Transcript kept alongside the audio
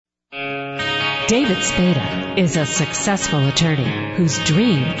David Spada is a successful attorney whose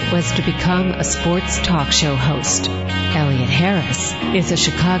dream was to become a sports talk show host. Elliot Harris is a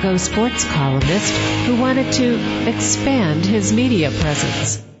Chicago sports columnist who wanted to expand his media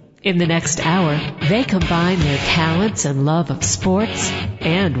presence. In the next hour, they combine their talents and love of sports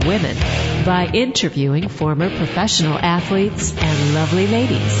and women by interviewing former professional athletes and lovely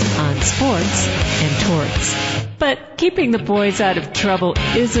ladies on sports and torts. But keeping the boys out of trouble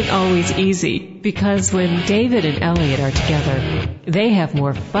isn't always easy, because when David and Elliot are together, they have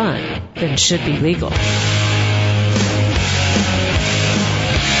more fun than should be legal. Elliot,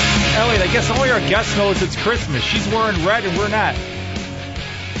 I guess only our guest knows it's Christmas. She's wearing red and we're not.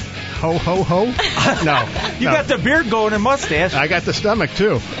 Ho, ho, ho? No. You got the beard going and mustache. I got the stomach,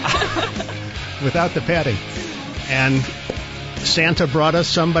 too. Without the padding. And Santa brought us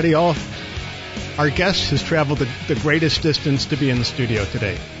somebody all... Our guest has traveled the greatest distance to be in the studio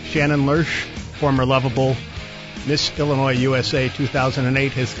today. Shannon Lersch, former Lovable Miss Illinois USA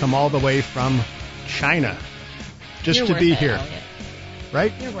 2008, has come all the way from China just You're to be worth it, here. Elliot.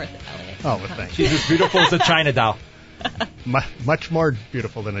 Right? You're worth it, Elliot. Oh, well, thanks. She's as beautiful as a China doll. Much more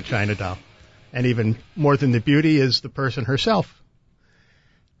beautiful than a China doll. And even more than the beauty is the person herself.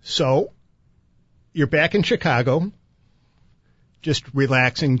 So, you're back in Chicago, just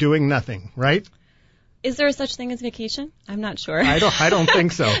relaxing, doing nothing, right? Is there a such thing as vacation? I'm not sure. I don't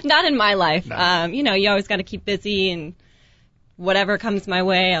think so. Not in my life. No. You always got to keep busy, and whatever comes my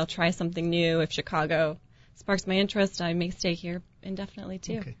way, I'll try something new. If Chicago sparks my interest, I may stay here indefinitely,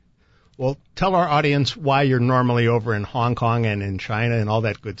 too. Okay. Well, tell our audience why you're normally over in Hong Kong and in China and all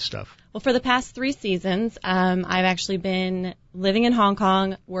that good stuff. Well, for the past 3 seasons, I've actually been living in Hong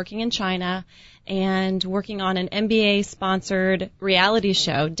Kong, working in China, and working on an NBA-sponsored reality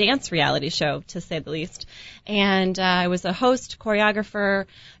show, dance reality show, to say the least. And I was a host, choreographer,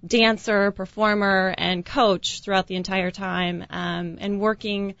 dancer, performer, and coach throughout the entire time, and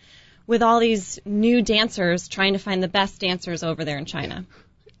working with all these new dancers, trying to find the best dancers over there in China.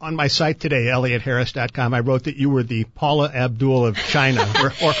 On my site today, ElliotHarris.com, I wrote that you were the Paula Abdul of China,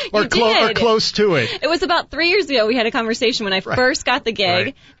 or close to it. It was about 3 years ago we had a conversation when I first got the gig,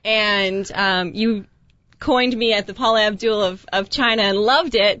 right. and you coined me as the Paula Abdul of China and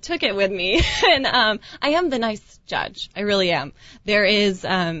loved it, took it with me. And I am the nice judge. I really am. There is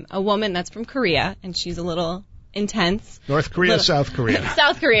a woman that's from Korea, and she's a little intense. North Korea, South Korea?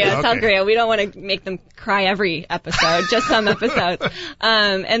 South Korea, Okay. South Korea. We don't want to make them cry every episode, just some episodes.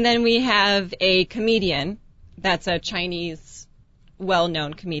 And then we have a comedian that's a Chinese,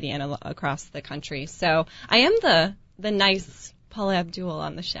 well-known comedian across the country. So I am the nice Paula Abdul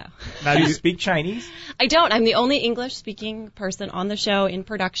on the show. Now, do you speak Chinese? I don't. I'm the only English-speaking person on the show in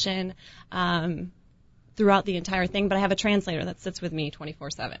production throughout the entire thing, but I have a translator that sits with me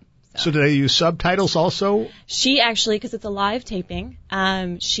 24/7. So do they use subtitles also? She actually, because it's a live taping,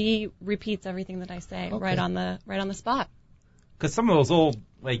 she repeats everything that I say right on the spot. Because some of those old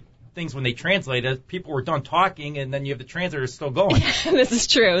things when they translate it, people were done talking, and then you have the translator still going. This is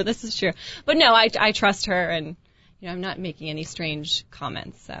true. But no, I trust her, and I'm not making any strange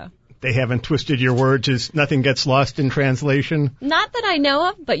comments. So They haven't twisted your words as nothing gets lost in translation? not that I know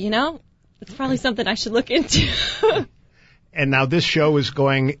of, but it's probably something I should look into. And now this show is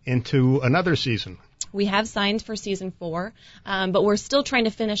going into another season. We have signed for season 4, but we're still trying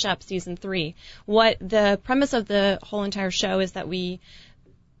to finish up season 3. What the premise of the whole entire show is that we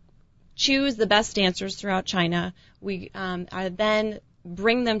choose the best dancers throughout China. We then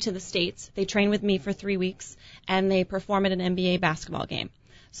bring them to the States. They train with me for 3 weeks, and they perform at an NBA basketball game.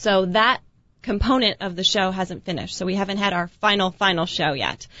 So that component of the show hasn't finished, so we haven't had our final show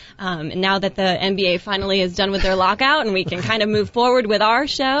yet. And now that the NBA finally is done with their lockout and we can kind of move forward with our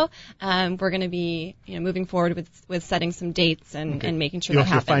show, we're going to be moving forward with setting some dates and making sure that happens.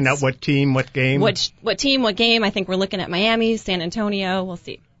 You'll have to find out what team, what game. What team, what game. I think we're looking at Miami, San Antonio. We'll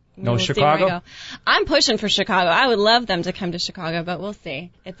see. No We'll Chicago? See where I go. I'm pushing for Chicago. I would love them to come to Chicago, but we'll see.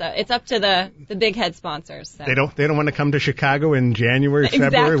 It's up to the big head sponsors. So. They don't want to come to Chicago in January, Exactly.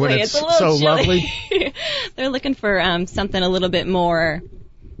 February when it's a little so chilly. lovely. They're looking for something a little bit more,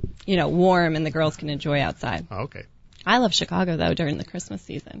 warm, and the girls can enjoy outside. Oh, okay. I love Chicago though during the Christmas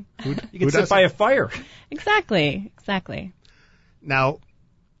season. You can sit by a fire. Exactly. Now,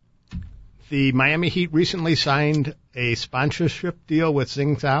 the Miami Heat recently signed a sponsorship deal with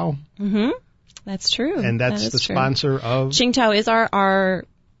Tsingtao. Mm-hmm. That's true. And that's the sponsor of? Tsingtao is our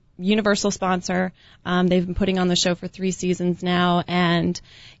universal sponsor. They've been putting on the show for 3 seasons now, and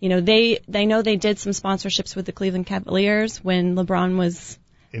they know they did some sponsorships with the Cleveland Cavaliers when LeBron was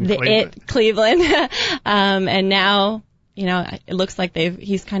in Cleveland. Cleveland. And now, it looks like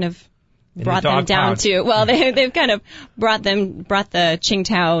he's kind of brought them down to, well, they've kind of brought the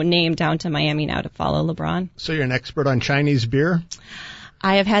Qingdao name down to Miami now to follow LeBron. So you're an expert on Chinese beer?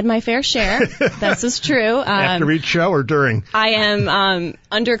 I have had my fair share. This is true. After each show or during? I am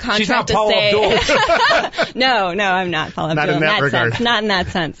under contract to say. No, I'm not Paul Abdul. Not in that regard. Sense. Not in that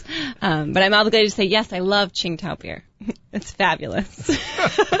sense. But I'm obligated to say yes. I love Qingdao beer. It's fabulous.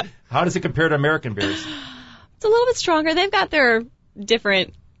 How does it compare to American beers? It's a little bit stronger. They've got their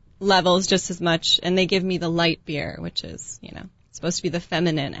different levels just as much, and they give me the light beer, which is, supposed to be the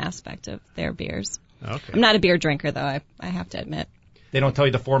feminine aspect of their beers. Okay. I'm not a beer drinker, though. I have to admit. They don't tell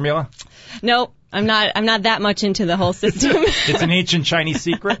you the formula? Nope. I'm not that much into the whole system. It's an ancient Chinese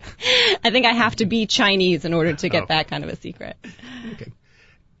secret? I think I have to be Chinese in order to get that kind of a secret. Okay.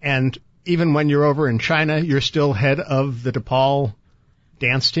 And even when you're over in China, you're still head of the DePaul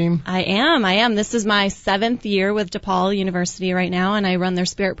dance team? I am. This is my 7th year with DePaul University right now, and I run their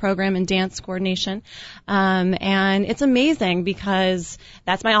spirit program and dance coordination. And it's amazing because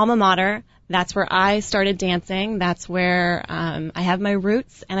that's my alma mater. That's where I started dancing. That's where I have my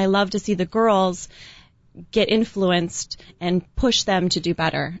roots, and I love to see the girls get influenced and push them to do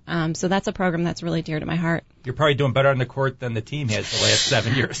better. So that's a program that's really dear to my heart. You're probably doing better on the court than the team has the last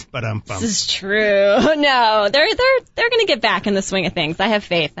 7 years. But this is true. No, they're going to get back in the swing of things. I have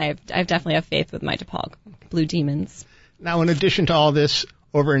faith. I definitely have faith with my DePaul Blue Demons. Now, in addition to all this,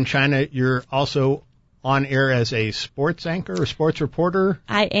 over in China, you're also on air as a sports anchor or sports reporter?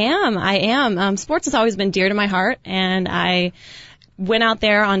 I am. Sports has always been dear to my heart, and I went out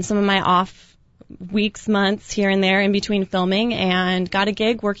there on some of my off weeks, months here and there in between filming, and got a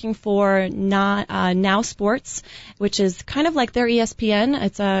gig working for Now Sports, which is kind of like their ESPN.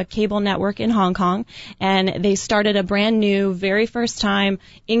 It's a cable network in Hong Kong, and they started a brand new, very first time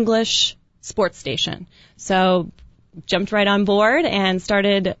English sports station. So jumped right on board and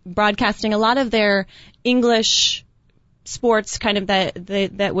started broadcasting a lot of their English sports, kind of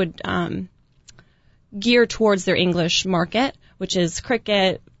that would gear towards their English market, which is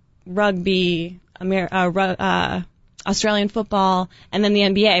cricket, rugby, Australian football, and then the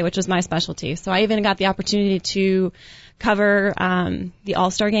NBA, which was my specialty. So I even got the opportunity to cover the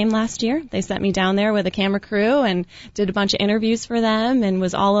All-Star game last year. They sent me down there with a camera crew and did a bunch of interviews for them, and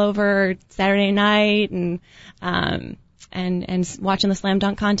was all over Saturday night and watching the slam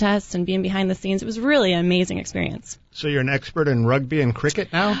dunk contest and being behind the scenes. It was really an amazing experience. So you're an expert in rugby and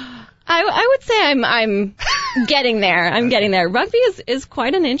cricket now? I would say I'm getting there. I'm getting there. Rugby is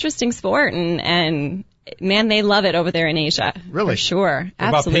quite an interesting sport, and man, they love it over there in Asia. Really? For sure.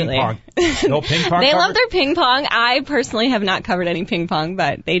 What Absolutely. About ping pong? No ping pong They covered? love their ping pong. I personally have not covered any ping pong,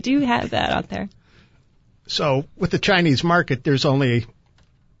 but they do have that out there. So with the Chinese market, there's only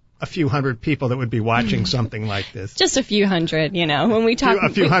a few hundred people that would be watching something like this. Just a few hundred, When we talk A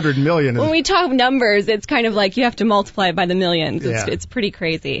few hundred million. When we talk numbers, it's kind of like you have to multiply it by the millions. Yeah. It's pretty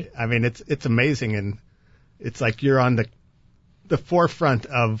crazy. I mean, it's amazing, and it's like you're on the forefront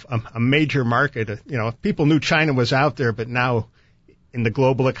of a major market. People knew China was out there, but now in the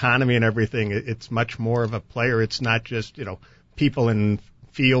global economy and everything, it's much more of a player. It's not just, people in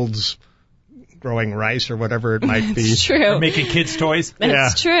fields growing rice or whatever it might be. It's true. Or making kids' toys.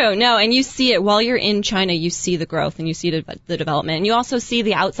 It's true. No, and you see it while you're in China. You see the growth and you see the development, and you also see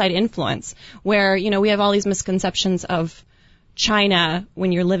the outside influence. Where we have all these misconceptions of China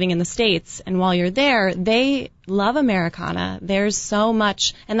when you're living in the States, and while you're there, they love Americana. There's so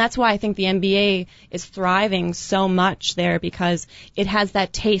much, and that's why I think the NBA is thriving so much there, because it has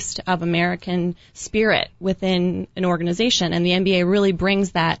that taste of American spirit within an organization, and the NBA really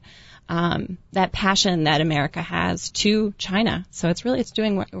brings that passion that America has to China. So it's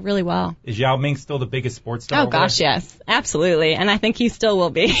doing really well. Is Yao Ming still the biggest sports star? Oh gosh, yes, absolutely. And I think he still will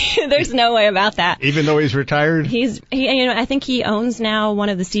be. There's no way about that. Even though he's retired? I think he owns now one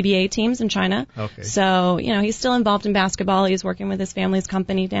of the CBA teams in China. Okay. So, he's still involved in basketball. He's working with his family's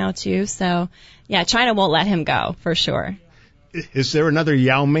company now too. So, yeah, China won't let him go for sure. Is there another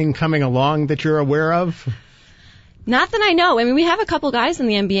Yao Ming coming along that you're aware of? Not that I know. I mean, we have a couple guys in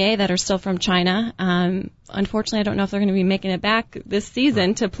the NBA that are still from China. Unfortunately, I don't know if they're going to be making it back this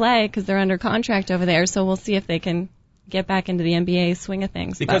season to play because they're under contract over there. So we'll see if they can get back into the NBA swing of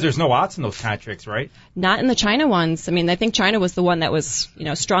things. Because there's no odds in those contracts, right? Not in the China ones. I mean, I think China was the one that was,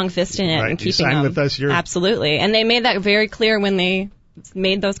 strong fist in it right. and keeping you signed them. With us, Absolutely. And they made that very clear when they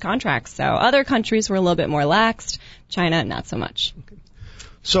made those contracts. So other countries were a little bit more laxed. China, not so much. Okay.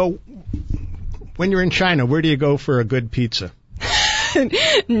 So when you're in China, where do you go for a good pizza?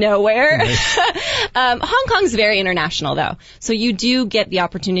 Nowhere. Hong Kong's very international, though. So you do get the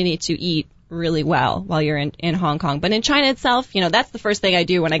opportunity to eat really well while you're in Hong Kong. But in China itself, that's the first thing I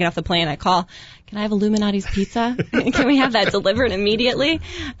do when I get off the plane. I call, can I have Illuminati's pizza? Can we have that delivered immediately?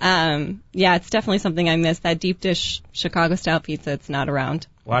 It's definitely something I miss. That deep dish Chicago-style pizza, it's not around.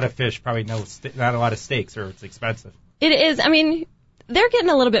 A lot of fish, probably not a lot of steaks, or it's expensive. It is. I mean, they're getting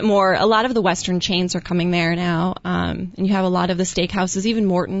a little bit more. A lot of the Western chains are coming there now, and you have a lot of the steakhouses, even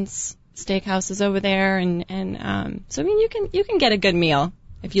Morton's steakhouses over there, and so I mean, you can get a good meal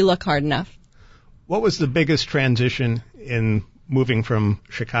if you look hard enough. What was the biggest transition in moving from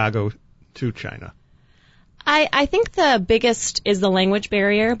Chicago to China? I think the biggest is the language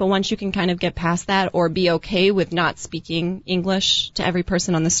barrier, but once you can kind of get past that or be okay with not speaking English to every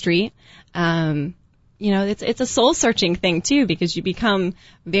person on the street, it's a soul-searching thing, too, because you become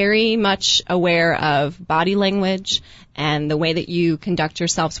very much aware of body language and the way that you conduct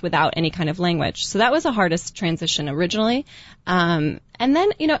yourselves without any kind of language. So that was the hardest transition originally. And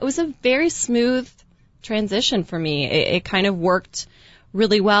then, it was a very smooth transition for me. It kind of worked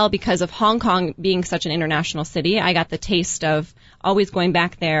really well because of Hong Kong being such an international city. I got the taste of always going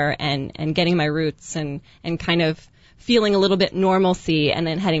back there and getting my roots and kind of feeling a little bit normalcy and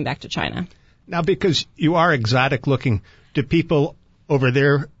then heading back to China. Now, because you are exotic looking, do people over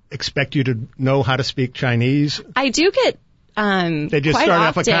there expect you to know how to speak Chinese? I do get they just quite start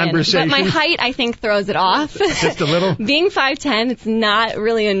often, off a conversation. But my height, I think, throws it off. Just a little? Being 5'10", it's not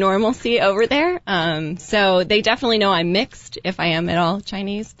really a normalcy over there. So they definitely know I'm mixed if I am at all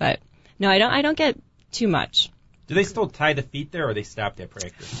Chinese. But no, I don't get too much. Do they still tie the feet there, or they stop that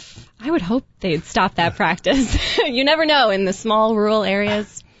practice? I would hope they'd stop that practice. You never know. In the small rural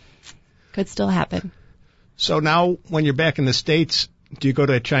areas, could still happen. So now when you're back in the States, do you go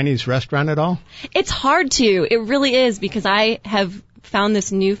to a Chinese restaurant at all? It's hard to. It really is, because I have found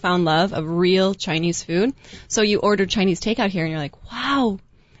this newfound love of real Chinese food. So you order Chinese takeout here and you're like, wow,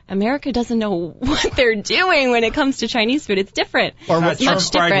 America doesn't know what they're doing when it comes to Chinese food. It's different. Or it's much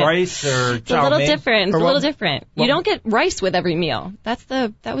different. Fried rice or it's a little different. It's or a little different. You don't get rice with every meal.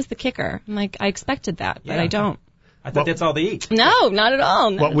 That was the kicker. I'm like, I expected that, but I don't. I thought that's all they eat. No, not at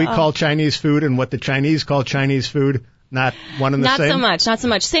all. What we call Chinese food and what the Chinese call Chinese food, not one and the same? Not so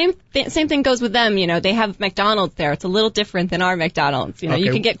much. Same thing goes with them. They have McDonald's there. It's a little different than our McDonald's. Okay.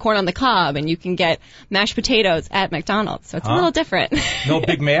 You can get corn on the cob and you can get mashed potatoes at McDonald's. So it's a little different. No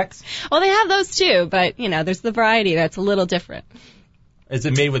Big Macs? Well, they have those too, but, there's the variety that's a little different. Is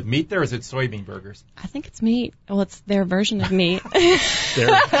it made with meat there, or is it soybean burgers? I think it's meat. Well, it's their version of meat.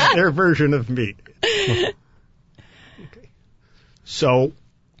 Their version of meat. Okay. So,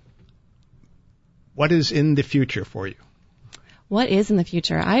 what is in the future for you? What is in the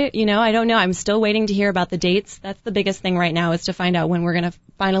future? I don't know. I'm still waiting to hear about the dates. That's the biggest thing right now, is to find out when we're going to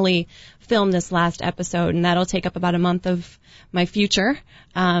finally film this last episode, and that'll take up about a month of my future,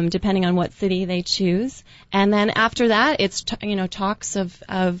 depending on what city they choose. And then after that, it's talks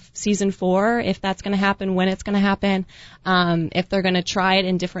of season 4, if that's going to happen, when it's going to happen, if they're going to try it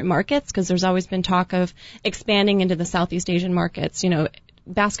in different markets, because there's always been talk of expanding into the Southeast Asian markets.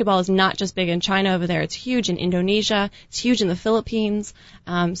 Basketball is not just big in China over there. It's huge in Indonesia. It's huge in the Philippines.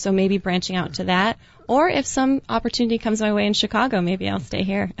 So maybe branching out to that. Or if some opportunity comes my way in Chicago, maybe I'll stay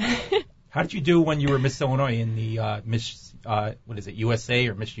here. How did you do when you were Miss Illinois in the Miss, USA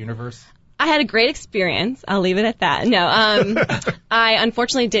or Miss Universe? I had a great experience. I'll leave it at that. No, I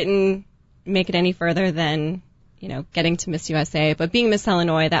unfortunately didn't make it any further than getting to Miss USA. But being Miss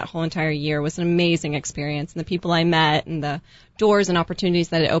Illinois that whole entire year was an amazing experience. And the people I met and the doors and opportunities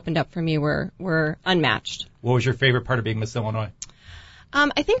that it opened up for me were unmatched. What was your favorite part of being Miss Illinois?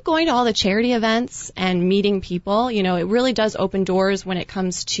 I think going to all the charity events and meeting people, it really does open doors when it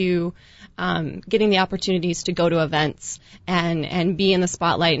comes to getting the opportunities to go to events and be in the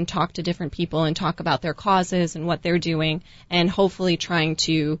spotlight and talk to different people and talk about their causes and what they're doing, and hopefully trying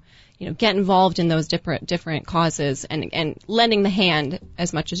to get involved in those different causes and lending the hand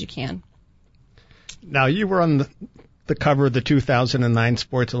as much as you can. Now, you were on the cover of the 2009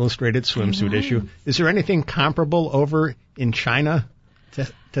 Sports Illustrated swimsuit issue. Is there anything comparable over in China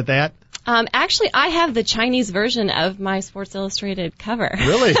to that? Actually, I have the Chinese version of my Sports Illustrated cover.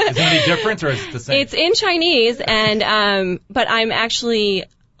 Really? Is there any difference, or is it the same? It's in Chinese, and but I'm actually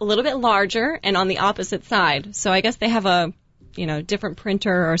a little bit larger and on the opposite side. So I guess they have a different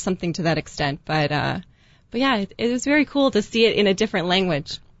printer or something to that extent. But yeah, it was very cool to see it in a different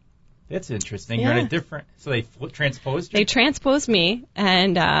language. That's interesting. Yeah. You're in a different. So they transposed you? They transposed me,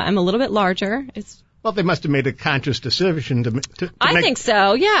 and I'm a little bit larger. Well, they must have made a conscious decision to I think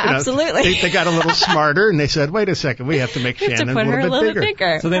so. Yeah, absolutely. They got a little smarter, and they said, "Wait a second, we have to make Shannon to put a her little bit bigger."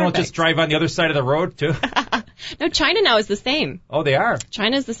 bigger. So they don't just drive on the other side of the road too? No, China now is the same. Oh, they are.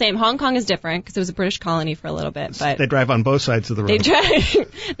 China is the same. Hong Kong is different because it was a British colony for a little bit, but They drive on both sides of the road.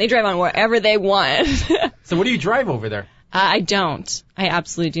 they drive on wherever they want. So what do you drive over there? I don't. I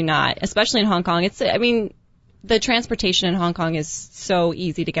absolutely do not. Especially in Hong Kong. The transportation in Hong Kong is so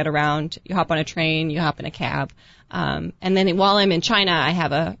easy to get around. You hop on a train, you hop in a cab. And then while I'm in China, I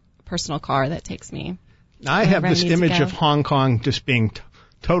have a personal car that takes me. Now, I have wherever this I need to image go. of Hong Kong just being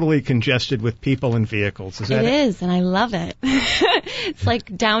totally congested with people and vehicles. Is that It is, and I love it. It's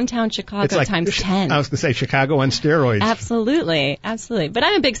like downtown Chicago It's like times 10. I was going to say Chicago on steroids. Absolutely, absolutely. But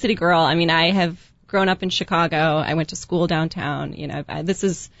I'm a big city girl. I mean, I have grown up in Chicago. I went to school downtown. You know,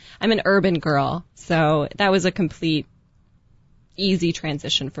 I'm an urban girl. So that was a complete easy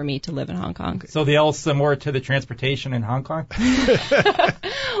transition for me to live in Hong Kong. So they all similar to the transportation in Hong Kong?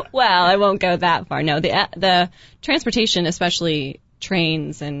 Well, I won't go that far. No, the transportation, especially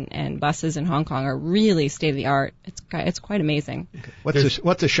trains and buses in Hong Kong, are really state of the art. It's quite amazing.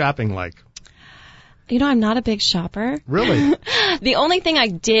 What's the shopping like? You know, I'm not a big shopper. Really? The only thing I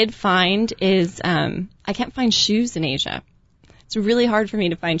did find is I can't find shoes in Asia. It's really hard for me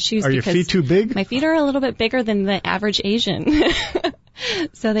to find shoes. Are your because feet too big? My feet are a little bit bigger than the average Asian.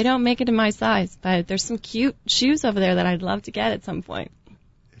 So they don't make it in my size. But there's some cute shoes over there that I'd love to get at some point.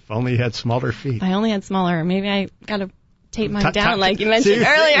 If only you had smaller feet. If I only had smaller. Maybe I got to tape mine down like you mentioned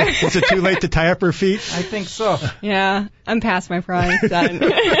earlier. Is it too late to tie up her feet? I think so. Yeah, I'm past my prime. Done.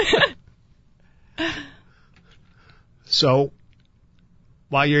 So,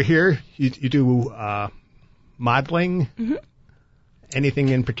 while you're here, you do modeling? Mm-hmm. Anything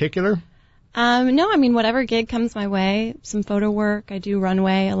in particular? No, I mean, whatever gig comes my way. Some photo work. I do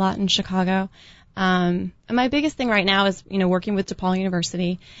runway a lot in Chicago. And my biggest thing right now is, working with DePaul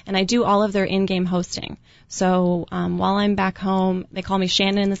University, and I do all of their in-game hosting. So while I'm back home, they call me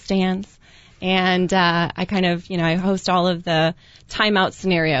Shannon in the stands. And I kind of, I host all of the timeout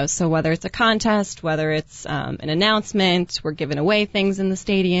scenarios. So whether it's a contest, whether it's an announcement, we're giving away things in the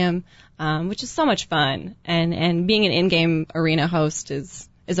stadium, which is so much fun. And being an in-game arena host is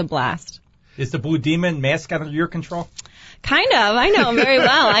a blast. Is the Blue Demon mascot under your control? Kind of. I know him very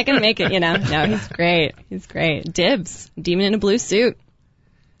well. I can make it, No, he's great. He's great. Dibs. Demon in a blue suit.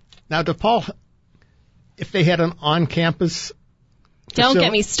 Now, DePaul, if they had an on-campus... Don't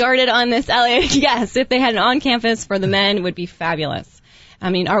get me started on this, Elliot. Yes, if they had an on-campus for the men, it would be fabulous.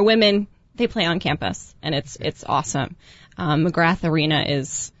 I mean, our women, they play on campus, and it's awesome. McGrath Arena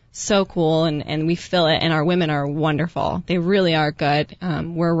is so cool, and we fill it, and our women are wonderful. They really are good.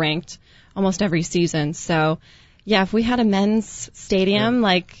 We're ranked almost every season. So, yeah, if we had a men's stadium,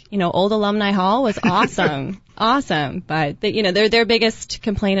 Old Alumni Hall was awesome. Awesome. But, their biggest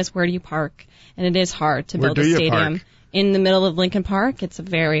complaint is where do you park? And it is hard to build a stadium. Park? In the middle of Lincoln Park, it's a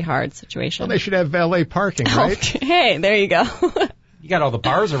very hard situation. Well, they should have valet parking, right? Hey, there you go. You got all the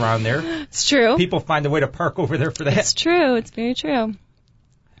bars around there. It's true. People find a way to park over there for that. It's true. It's very true.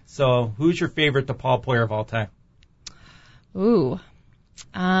 So, who's your favorite DePaul player of all time? Ooh.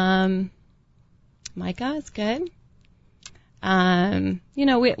 Micah is good.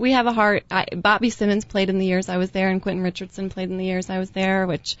 We have a heart. Bobby Simmons played in the years I was there, and Quentin Richardson played in the years I was there,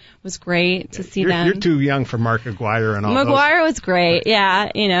 which was great to see them. You're too young for Mark Aguirre and all those. Maguire was great,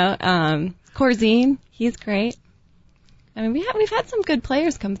 yeah. Corzine, he's great. I mean, we've had some good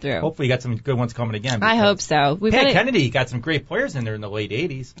players come through. Hopefully, you got some good ones coming again. I hope so. Pat Kennedy got some great players in there in the late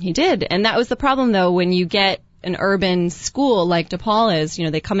 80s. He did, and that was the problem, though, when you get an urban school like DePaul is.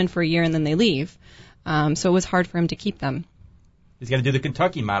 They come in for a year and then they leave. So it was hard for him to keep them. He's got to do the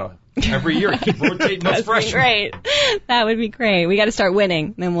Kentucky model every year. Keep rotating those freshmen. Great. That would be great. We got to start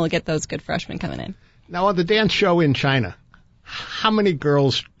winning, then we'll get those good freshmen coming in. Now, on the dance show in China, how many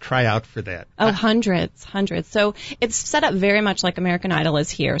girls try out for that? Oh, hundreds. So it's set up very much like American Idol is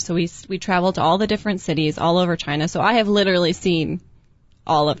here. So we travel to all the different cities all over China. So I have literally seen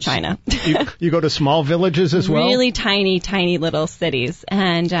all of China. You go to small villages as well? Really tiny, tiny little cities.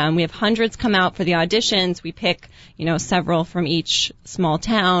 And we have hundreds come out for the auditions. We pick, several from each small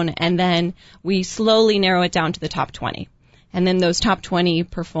town, and then we slowly narrow it down to the top 20. And then those top 20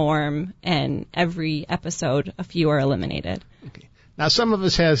 perform, and every episode, a few are eliminated. Okay. Now, some of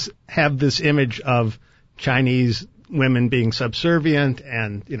us have this image of Chinese women being subservient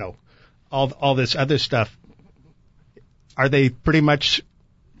and, all this other stuff. Are they pretty much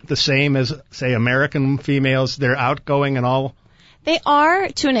the same as, say, American females? They're outgoing and all? They are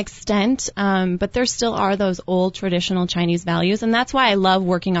to an extent, but there still are those old traditional Chinese values, and that's why I love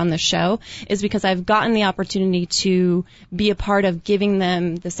working on this show, is because I've gotten the opportunity to be a part of giving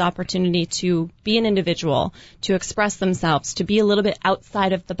them this opportunity to be an individual, to express themselves, to be a little bit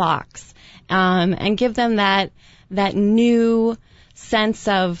outside of the box, and give them that new sense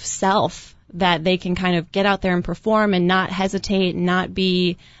of self that they can kind of get out there and perform and not hesitate, not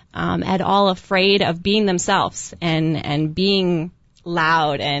be at all afraid of being themselves and being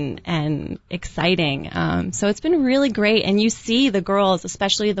loud and exciting. So it's been really great. And you see the girls,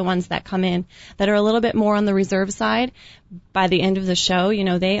 especially the ones that come in that are a little bit more on the reserve side, by the end of the show, you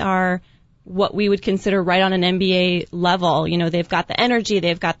know, they are what we would consider right on an NBA level. You know, they've got the energy,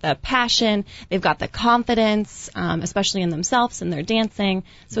 they've got the passion, they've got the confidence, especially in themselves and their dancing.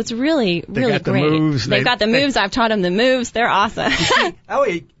 So it's really, really great. They've got the moves. I've taught them the moves. They're awesome.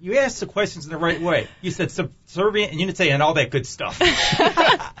 Elliot, you asked the questions in the right way. You said subservient and unity and all that good stuff.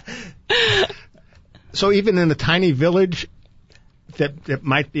 So even in a tiny village that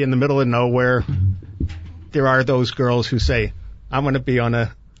might be in the middle of nowhere, there are those girls who say, I want to be on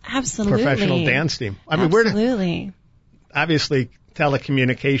a professional dance team. I mean, absolutely. Obviously,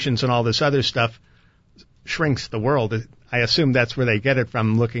 telecommunications and all this other stuff shrinks the world. I assume that's where they get it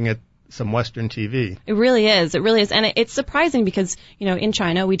from, looking at some Western TV. It really is. It really is. And it's surprising because, you know, in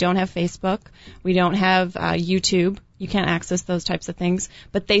China, we don't have Facebook. We don't have YouTube. You can't access those types of things.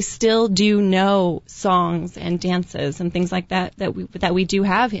 But they still do know songs and dances and things like that that we do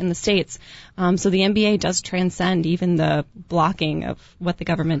have in the States. So the NBA does transcend even the blocking of what the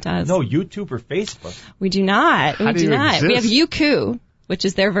government does. No YouTube or Facebook. We do not. How do you exist? We have Youku, which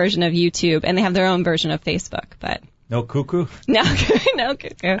is their version of YouTube, and they have their own version of Facebook. But no cuckoo? No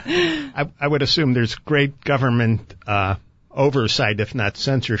cuckoo. I would assume there's great government oversight, if not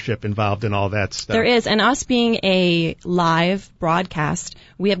censorship, involved in all that stuff. There is, and us being a live broadcast,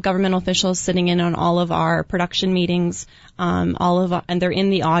 we have government officials sitting in on all of our production meetings, and they're in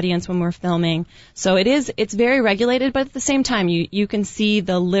the audience when we're filming. So it's very regulated, but at the same time, you can see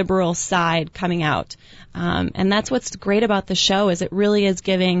the liberal side coming out. And that's what's great about the show, is it really is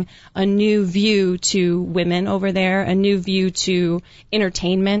giving a new view to women over there, a new view to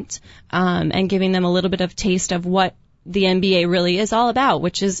entertainment, and giving them a little bit of taste of what the NBA really is all about,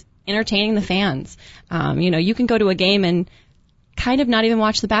 which is entertaining the fans. You can go to a game and kind of not even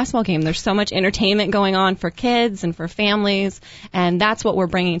watch the basketball game. There's so much entertainment going on for kids and for families, and that's what we're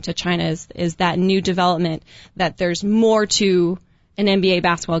bringing to China is that new development, that there's more to an NBA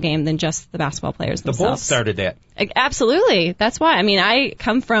basketball game than just the basketball players themselves. The Bulls started that. Absolutely. That's why. I mean, I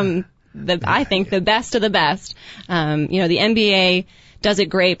come from I think the best of the best. The NBA does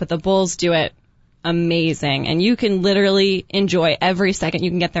it great, but the Bulls do it amazing, and you can literally enjoy every second. You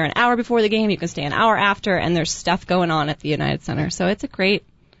can get there an hour before the game, you can stay an hour after, and there's stuff going on at the United Center. So it's a great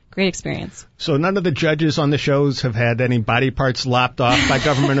experience. So none of the judges on the shows have had any body parts lopped off by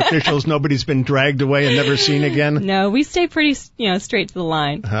government officials? Nobody's been dragged away and never seen again? No, we stay pretty, straight to the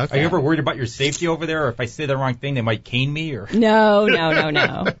line. Okay. Are you ever worried about your safety over there, or if I say the wrong thing, they might cane me? Or No.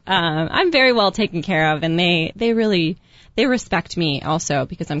 I'm very well taken care of, and they respect me also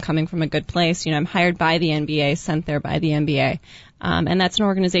because I'm coming from a good place. I'm hired by the NBA, sent there by the NBA. And that's an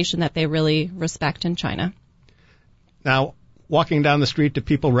organization that they really respect in China. Now, walking down the street, do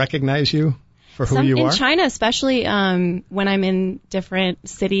people recognize you for who you are? In China, especially when I'm in different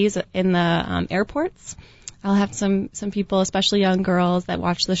cities in the airports, I'll have some people, especially young girls that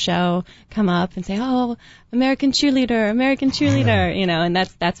watch the show, come up and say, "Oh, American cheerleader," and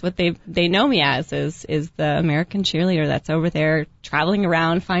that's what they know me as is the American cheerleader that's over there traveling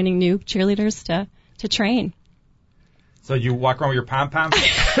around finding new cheerleaders to train. So you walk around with your pom-poms?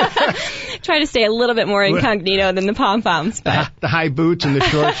 Try to stay a little bit more incognito than the pom-poms, but the high boots and the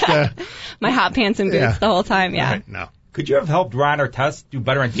shorts. My hot pants and boots the whole time, yeah. Right, no. Could you have helped Ron Artest do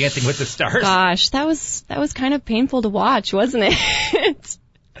better on Dancing with the Stars? Gosh, that was kind of painful to watch, wasn't it?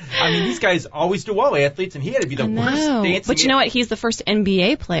 I mean, these guys always do well, athletes, and he had to be the worst dancing. But you know what? He's the first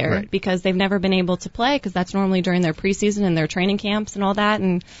NBA player because they've never been able to play, because that's normally during their preseason and their training camps and all that.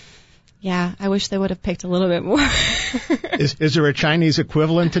 And yeah, I wish they would have picked a little bit more. Is there a Chinese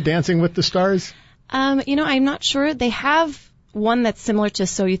equivalent to Dancing with the Stars? I'm not sure. They have one that's similar to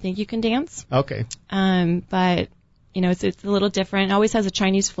So You Think You Can Dance. Okay. But it's a little different. It always has a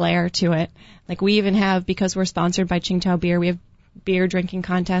Chinese flair to it. Like we even have, because we're sponsored by Qingdao Beer, we have beer drinking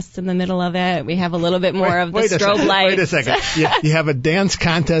contests in the middle of it. We have a little bit more of the strobe lights. Wait a second. You have a dance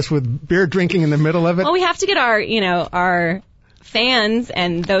contest with beer drinking in the middle of it? Well, we have to get our fans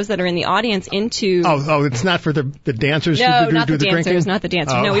and those that are in the audience into. Oh, it's not for the dancers No, to not do the the dancers, drinking? not the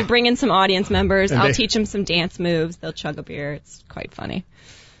dancers. Oh. No, we bring in some audience members. And I'll they- teach them some dance moves. They'll chug a beer. It's quite funny.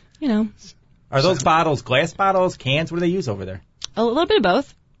 You know, Are those bottles glass bottles, cans? What do they use over there? a little bit of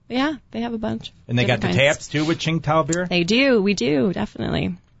both. Yeah, they have a bunch. And they got the Different kinds. taps too with Qingdao beer? They do. We do,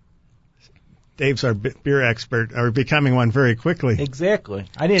 definitely. Dave's our beer expert, or becoming one very quickly. Exactly.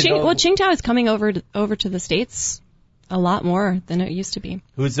 I didn't know. Well, Qingdao is coming over to the States a lot more than it used to be.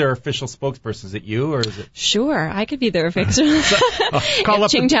 Who's their official spokesperson? Is it you or is it? Sure, I could be their official. Call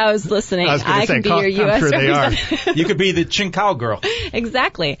up If Qingdao is listening, I was gonna say, can be call- your I'm U.S. sure they are. representative. You could be the Qingdao girl.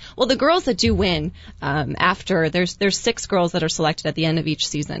 Exactly. Well, the girls that do win, after there's 6 girls that are selected at the end of each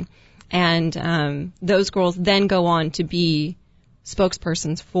season, and those girls then go on to be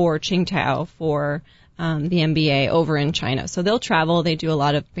spokespersons for Qingdao for the NBA over in China. So they'll travel. They do a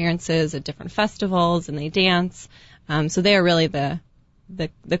lot of appearances at different festivals, and they dance. So they are really the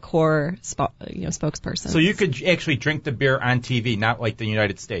core spokesperson. So you could actually drink the beer on TV, not like the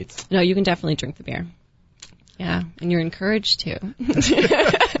United States. No, you can definitely drink the beer. Yeah, and you're encouraged to. Is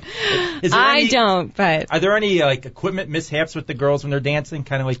there I any, don't, but Are there any like equipment mishaps with the girls when they're dancing?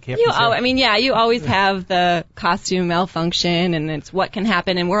 Kind of like Captain Sarah? you always have the costume malfunction, and it's what can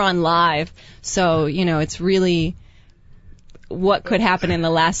happen, and we're on live, so it's really what could happen in the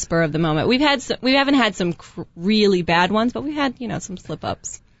last spur of the moment. We haven't had some really bad ones, but we've had some slip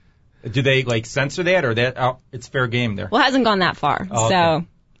ups. Do they like censor that or that? Oh, it's fair game there. Well, it hasn't gone that far, Oh, okay. so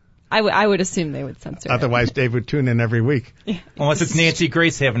I would assume they would censor it. Otherwise, Dave would tune in every week. Unless it's Nancy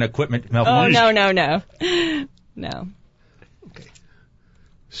Grace having equipment Oh malfunction. no.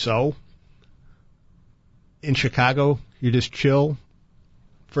 So, in Chicago, you just chill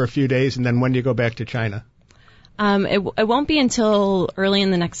for a few days, and then when do you go back to China? It won't be until early in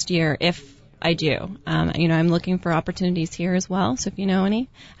the next year if I do. I'm looking for opportunities here as well. So if you know any,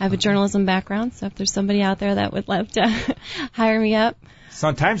 I have a journalism background. So if there's somebody out there that would love to hire me up,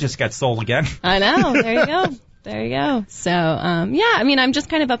 Sometimes just got sold again. I know. There you go. There you go. So, I'm just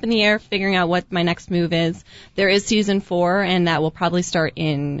kind of up in the air figuring out what my next move is. There is season 4, and that will probably start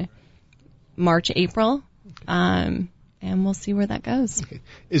in March, April. And we'll see where that goes. Okay.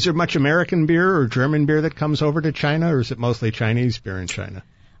 Is there much American beer or German beer that comes over to China, or is it mostly Chinese beer in China?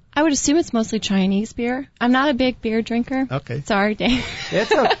 I would assume it's mostly Chinese beer. I'm not a big beer drinker. Okay. Sorry, Dave.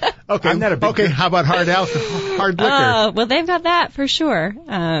 Okay. I'm not a big okay. beer- How about hard liquor? Oh, well, they've got that for sure.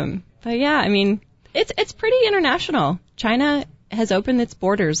 But yeah, it's pretty international. China has opened its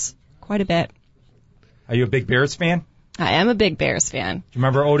borders quite a bit. Are you a big Bears fan? I am a big Bears fan. Do you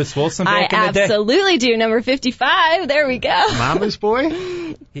remember Otis Wilson back I in the day? absolutely do. Number 55. There we go. Mama's boy?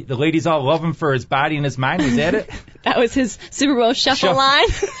 The ladies all love him for his body and his mind. Was that it? That was his Super Bowl shuffle line.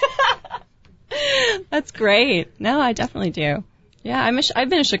 That's great. No, I definitely do. Yeah, I've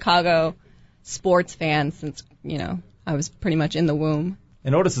been a Chicago sports fan since, I was pretty much in the womb.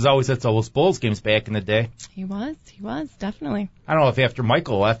 And Otis is always at those Bulls games back in the day. He was, definitely. I don't know if after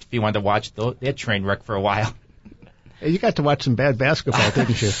Michael left, if he wanted to watch that train wreck for a while. Hey, you got to watch some bad basketball,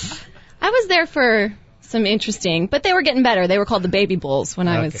 didn't you? I was there for some interesting, but they were getting better. They were called the Baby Bulls when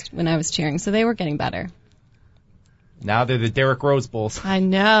I was cheering, so they were getting better. Now they're the Derrick Rose Bulls. I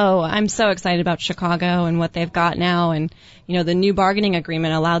know. I'm so excited about Chicago and what they've got now, and the new bargaining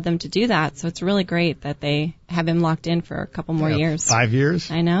agreement allowed them to do that. So it's really great that they have him locked in for a couple more years. 5 years?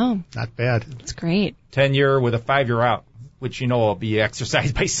 I know. Not bad. It's great. 10-year with a 5-year out, which will be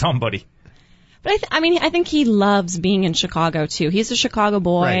exercised by somebody. But I think he loves being in Chicago too. He's a Chicago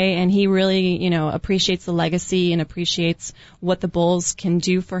boy, Right. and he really, appreciates the legacy and appreciates what the Bulls can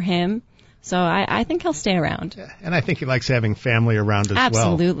do for him. So I think he'll stay around. And I think he likes having family around as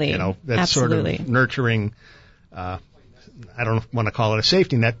Absolutely. well. That Absolutely. sort of nurturing, I don't want to call it a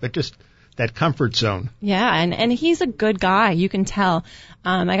safety net, but just that comfort zone. Yeah, and he's a good guy. You can tell.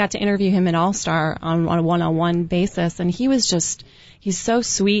 I got to interview him at All-Star on a one-on-one basis, and he's so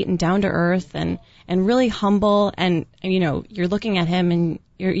sweet and down to earth and really humble. And you're looking at him and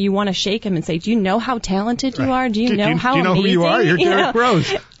you want to shake him and say, "Do you know how talented you are? Do you know how amazing?" Do you know who you are? You're Derrick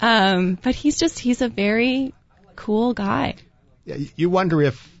Rose. But he's a very cool guy. Yeah, you wonder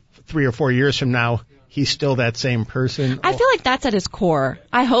if 3 or 4 years from now he's still that same person. I feel like that's at his core.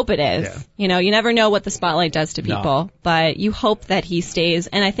 I hope it is. Yeah. You never know what the spotlight does to people, No. but you hope that he stays.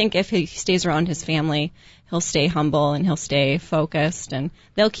 And I think if he stays around his family, he'll stay humble and he'll stay focused, and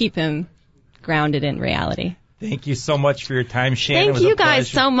they'll keep him grounded in reality. Thank you so much for your time, Shannon. It Thank was you a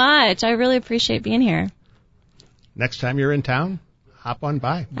guys pleasure. so much. I really appreciate being here. Next time you're in town, hop on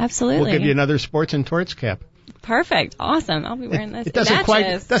by. Absolutely. We'll give you another Sports and Torts cap. Perfect. Awesome. I'll be wearing this. It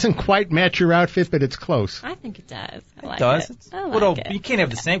doesn't quite match your outfit, but it's close. I think it does. I like Does? it. It's I like little, it. You can't have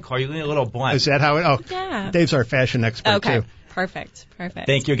the same color. You need a little blend. Is that how it? Oh, Yeah. Dave's our fashion expert Okay. too. Perfect.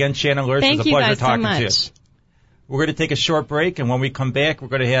 Thank you again, Shannon Lurch. Thank It was a you pleasure guys so talking to you. much. We're going to take a short break, and when we come back, we're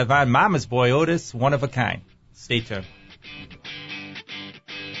going to have on Mama's Boy Otis, One of a Kind. Stay tuned.